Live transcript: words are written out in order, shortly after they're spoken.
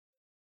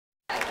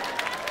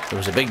there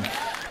was a big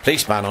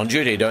policeman on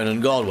duty down in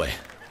Galway,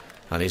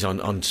 and he's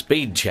on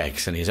speed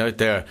checks, and he's out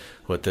there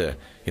with the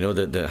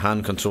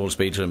hand control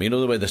speed to him. You know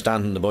the way they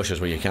stand in the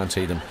bushes where you can't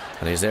see them,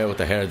 and he's there with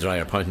the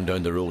hairdryer pointing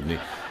down the road, and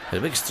a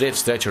big straight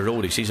stretch of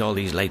road. He sees all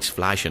these lights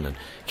flashing and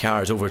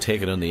cars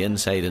overtaking on the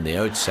inside and the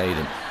outside,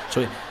 and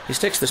so he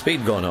sticks the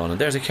speed gun on,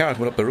 and there's a car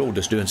coming up the road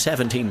that's doing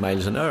 17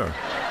 miles an hour.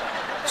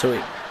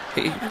 So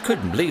he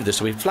couldn't believe this,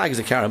 so he flags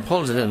the car and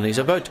pulls it in, and he's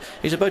about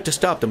to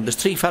stop them. There's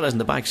three fellas in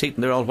the back seat,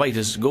 and they're all white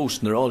as ghosts,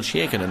 and they're all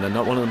shaking, and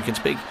not one of them can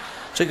speak.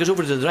 So he goes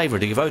over to the driver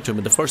to give out to him,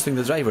 and the first thing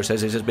the driver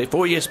says, he says,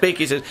 "Before you speak,"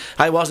 he says,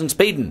 "I wasn't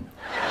speeding."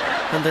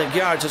 And the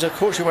guard says, "Of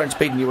course you weren't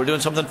speeding, you were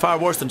doing something far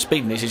worse than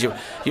speeding." He says,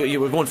 you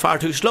were going far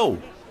too slow."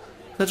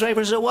 The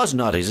driver says, "I was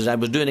not." He says, "I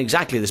was doing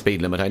exactly the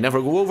speed limit. I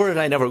never go over it,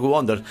 I never go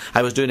under it.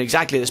 I was doing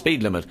exactly the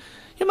speed limit."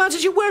 Your man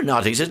says, "You were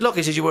not." He says, "Look,"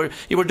 he says, you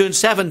were doing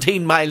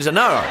 17 miles an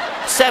hour.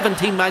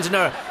 17 miles an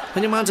hour.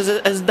 And your man says,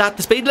 "Isn't that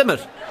the speed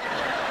limit?"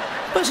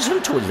 But I says,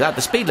 "Who told you that?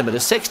 The speed limit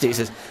is 60. He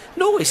says,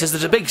 "No," he says,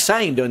 "there's a big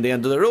sign down the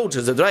end of the road,"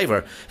 says the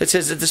driver. "It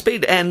says that the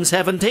speed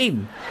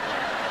N17.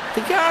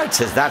 The guard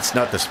says, "That's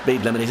not the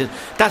speed limit." He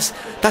says,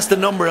 That's the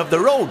number of the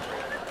road."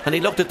 And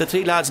he looked at the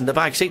three lads in the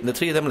back seat, and the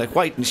three of them like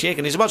white and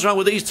shaking. He said, "What's wrong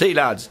with these three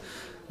lads?"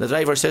 The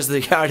driver says to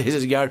the guard, he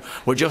says, "Guard,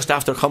 we're just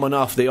after coming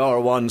off the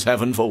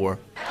R174.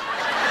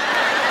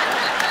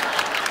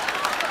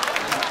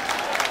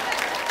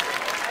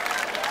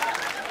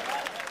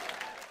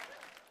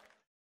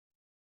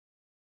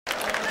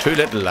 Two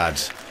little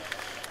lads,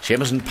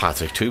 Seamus and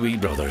Patrick, two wee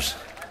brothers,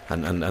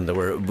 and they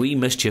were wee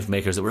mischief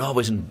makers. They were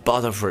always in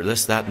bother for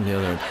this, that and the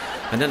other.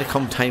 And then it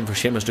come time for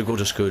Seamus to go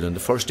to school, and the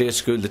first day at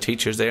school the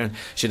teacher's there, and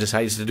she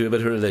decides to do a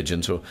bit of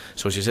religion. So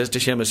she says to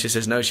Seamus, she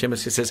says, "Now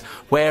Seamus," she says,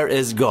 "where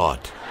is God?"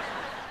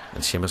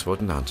 And Seamus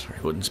wouldn't answer,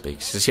 he wouldn't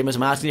speak. She says, "Seamus,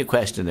 I'm asking you a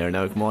question there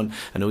now, come on,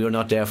 I know you're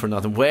not there for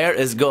nothing. Where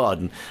is God?"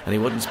 And he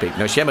wouldn't speak.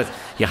 "Now Seamus,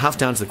 you have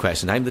to answer the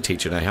question. I'm the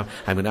teacher, and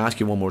I'm going to ask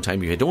you one more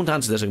time. If you don't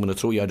answer this, I'm going to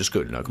throw you out of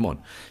school. Now come on."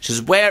 She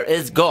says, "Where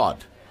is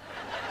God?"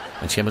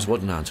 And Seamus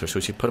wouldn't answer, so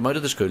she put him out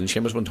of the school, and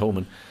Seamus went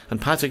home,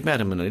 and Patrick met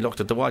him, and he looked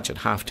at the watch at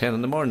 10:30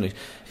 in the morning.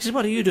 He said,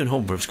 "What are you doing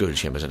home from school,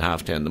 Seamus, at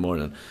 10:30 in the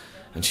morning?"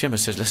 And Seamus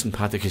says, "Listen,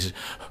 Patrick," he says,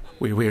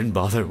 we're in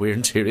bother, we're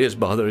in serious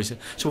bother." He says,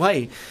 "So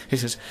why?" He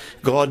says,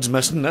 "God's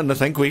missing, and they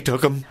think we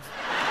took him."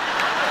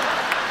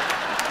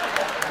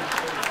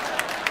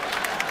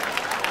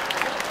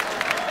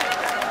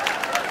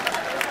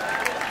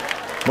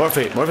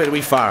 Murphy had a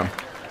wee farm,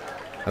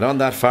 and on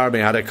that farm he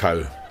had a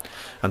cow,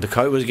 and the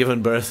cow was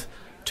giving birth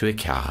to a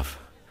calf,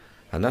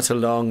 and that's a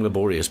long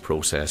laborious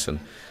process. And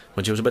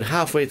when she was about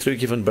halfway through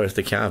giving birth,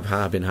 the calf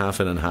had been half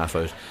in and half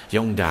out.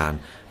 Young Dan,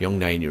 young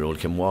 9-year-old,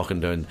 came walking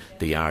down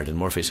the yard, and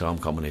Murphy saw him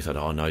coming. He thought,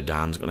 "Oh, now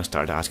Dan's going to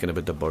start asking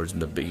about the birds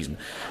and the bees."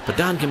 But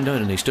Dan came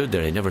down and he stood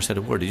there. He never said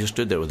a word. He just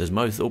stood there with his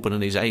mouth open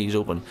and his eyes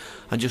open,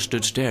 and just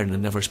stood staring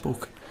and never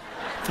spoke.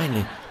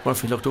 Finally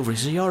Murphy looked over. He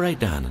says, "Are you all right,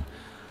 Dan?"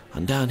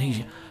 And Dan,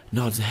 he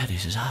nods the head. He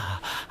says, I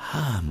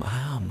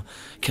am.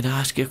 "Can I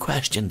ask you a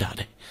question,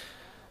 Daddy?"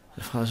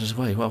 The father says,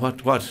 "Why? What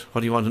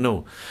do you want to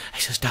know?" He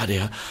says, "Daddy,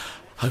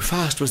 how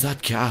fast was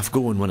that calf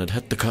going when it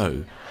hit the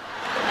cow?"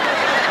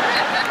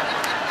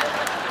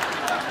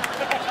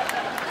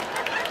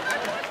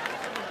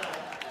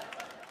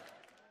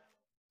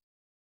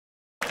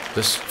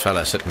 This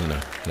fella sitting in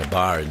a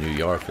bar in New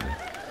York, and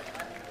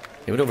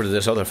he went over to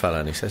this other fella,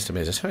 and he says to me,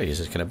 he says, "Hey," he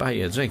says, "can I buy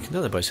you a drink?" And the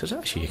other boy says,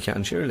 "Actually, you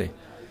can, surely."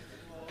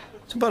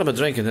 So I bought him a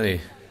drink, and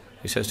then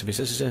he says to me,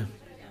 he says,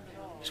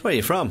 "Where are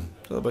you from?"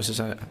 The other boy says,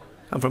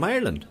 "I'm from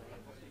Ireland."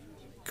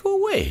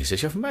 "Go away," he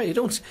says, "you're from Ireland. You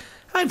don't."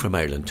 "I'm from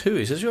Ireland too."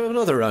 He says, "You have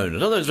another round,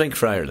 another drink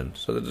for Ireland."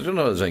 So they do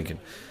another drinking.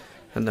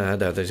 And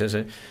he says,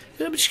 "I'm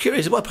just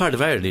curious, what part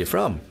of Ireland are you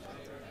from?"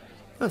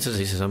 And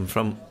he says, "I'm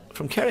from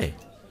Kerry."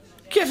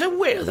 "Get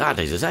away with that,"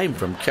 he says, "I'm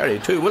from Kerry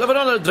too. We'll have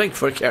another drink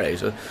for Kerry."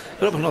 So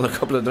we'll have another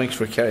couple of drinks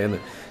for Kerry. And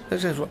he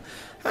says, "Well,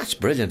 that's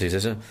brilliant," he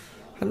says. And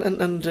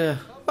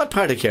what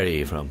part of Kerry are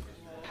you from?"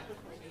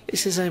 He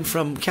says, "I'm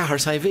from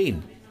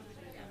Cahersiveen."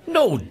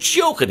 "No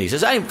joking," he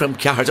says, "I'm from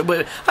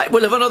Cahersiveen.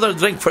 We'll have another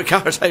drink for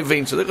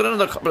Cahersiveen." So they've got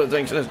another couple of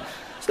drinks. And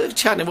so they're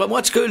chatting.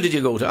 "What school did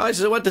you go to?" I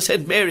said, "I went to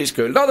St Mary's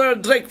School." "Another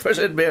drink for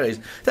St Mary's."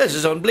 "This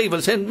is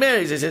unbelievable, St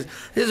Mary's." He says,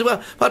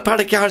 "Well, what part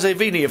of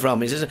Cahersiveen are you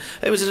from?" He says,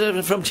 "I was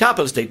from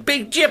Chapel Street."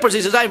 "Big jippers,"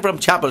 he says, "I'm from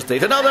Chapel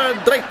Street." "Another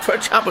drink for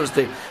Chapel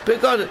Street."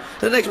 "Because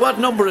the next, what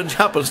number in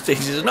Chapel Street?"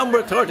 He says,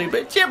 "Number 30.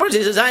 "Big jippers,"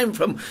 he says, "I'm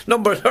from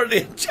number 30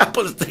 in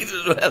Chapel Street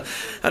as well."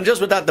 And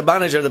just with that, the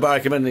manager of the bar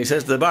came in, and he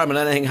says to the barman,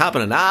 "Anything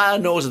happening?" "Ah,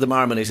 no," says the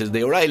barman. He says,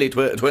 "The O'Reilly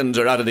twins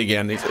are at it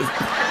again." He says.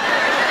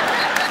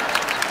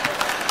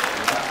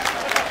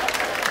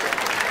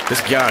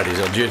 This guard, he's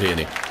on duty,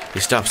 and he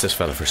stops this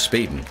fella for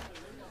speeding,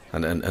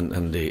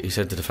 and he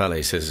said to the fella,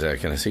 he says,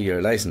 "Can I see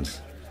your licence?"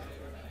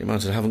 The man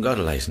says, "I haven't got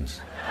a licence."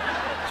 "So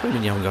what do you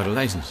mean you haven't got a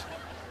licence?"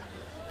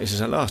 He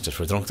says, "I lost it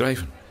for drunk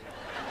driving."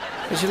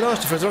 He says, "You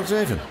lost it for drunk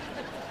driving?"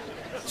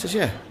 He says,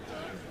 "Yeah."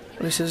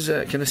 And he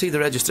says, "Can I see the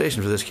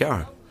registration for this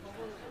car?"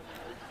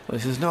 Well,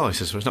 he says, "No." He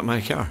says, "Well, it's not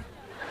my car."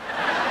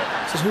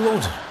 He says, "Who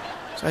owns it?"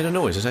 He says, "I don't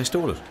know." He says, "I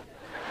stole it."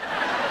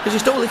 He says, "You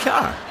stole the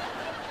car?"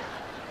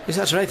 He says,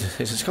 that's right.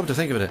 He says, come to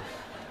think of it,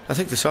 I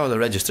think they saw the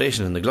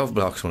registration in the glove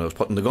box when I was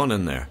putting the gun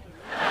in there.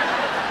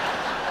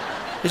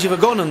 He says, you have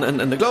a gun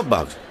in the glove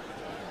box?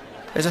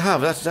 He says, I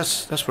have.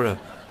 That's where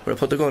I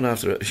put the gun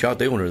after I shot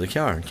the owner of the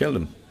car and killed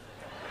him.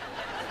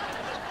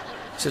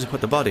 He says, I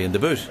put the body in the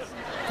boot.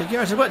 The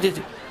guard said, what?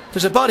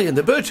 There's a body in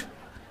the boot?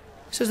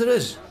 He says, there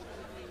is.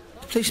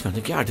 The policeman,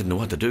 the guard didn't know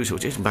what to do, so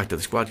he chased him back to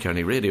the squad car and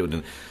he radioed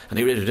in.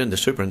 The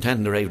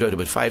superintendent arrived out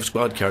about 5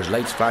 squad cars,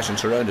 lights flashing,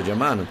 surrounded your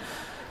man. And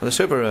the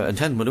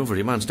superintendent went over to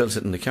your man still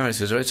sitting in the car. He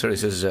says, right, sir, he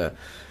says,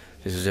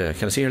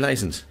 can I see your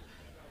licence?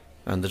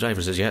 And the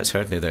driver says, yeah,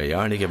 certainly, there you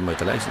are. And he gave him out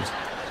the licence.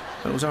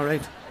 And it was all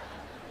right.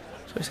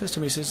 So he says to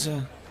me, he says,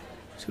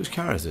 whose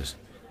car is this?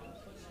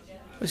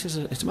 I says,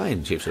 it's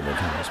mine, Chief. Said,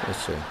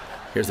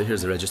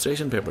 here's the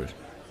registration papers.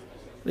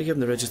 They give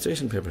him the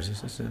registration papers. He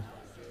says,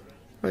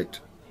 right.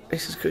 He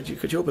says, could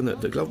you open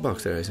the glove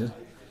box there? I said.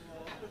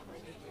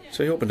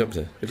 So he opened up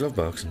the glove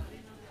box and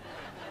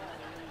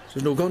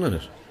there's no gun in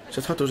it.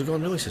 So I thought there was a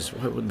gun. No, he says,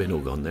 why wouldn't be no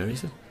gun there? He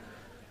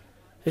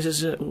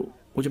says,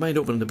 would you mind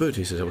opening the boot?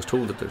 He says, I was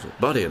told that there's a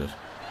body in it.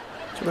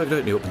 So I got out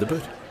and he opened the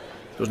boot.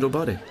 There was no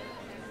body.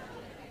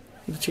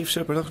 And the chief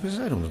super looked at me and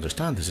says, I don't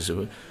understand this. He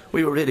said,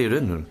 we were radioed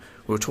in and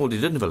we were told you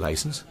didn't have a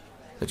licence,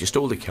 that you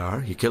stole the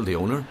car, you killed the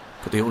owner,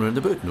 put the owner in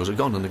the boot, and there was a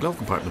gun in the glove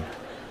compartment.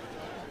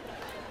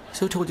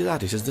 So who told you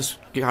that? He says, this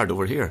guard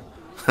over here.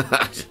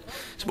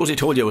 Suppose he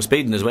told you I was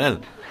speeding as well.